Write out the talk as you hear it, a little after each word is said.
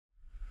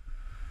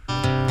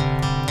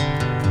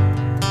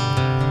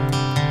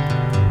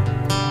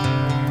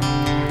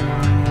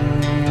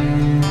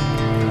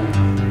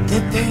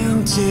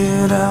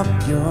painted up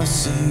your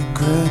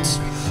secrets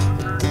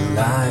with the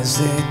lies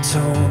they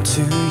told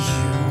to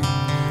you,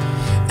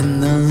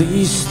 and the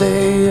least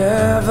they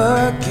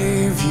ever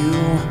gave you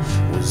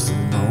was the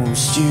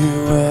most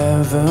you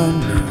ever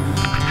knew.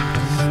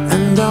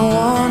 And I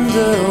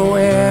wonder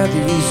where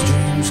these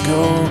dreams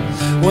go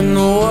when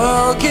the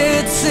world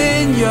gets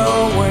in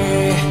your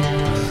way.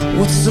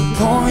 What's the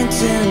point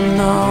in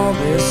all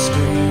this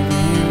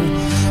screaming?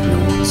 No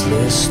one's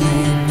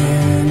listening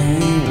anyway.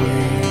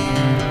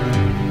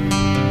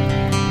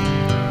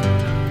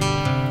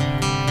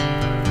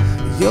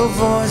 Your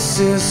voice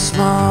is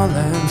small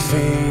and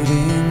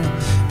fading,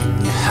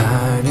 and you're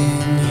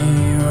hiding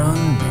here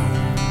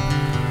unknown.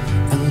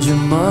 And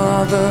your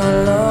mother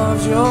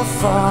loves your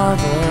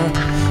father,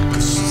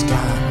 'cause she's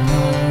got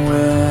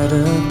nowhere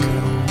to go.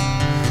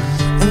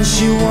 And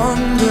she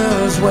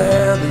wonders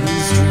where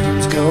these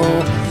dreams go,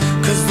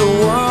 'cause the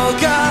world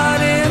got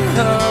in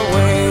her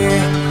way.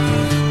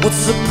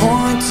 What's the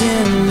point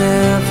in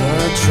never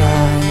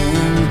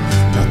trying?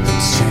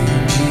 Nothing's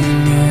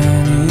changing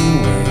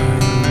anyway.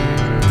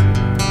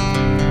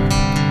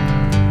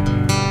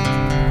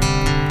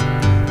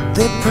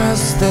 They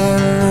press their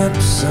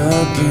lips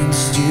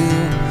against you,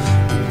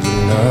 and you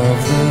love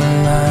the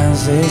lies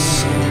they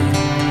say.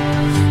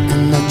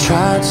 And I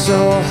tried so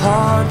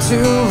hard to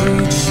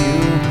reach you,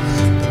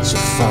 but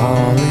you're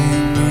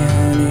falling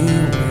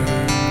anyway.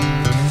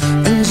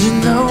 And you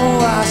know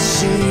I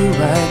see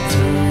right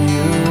through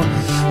you,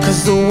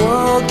 'cause the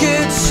world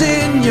gets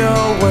in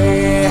your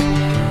way.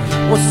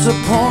 What's the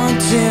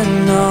point in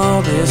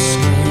all this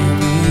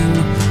screaming?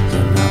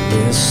 You're not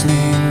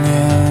listening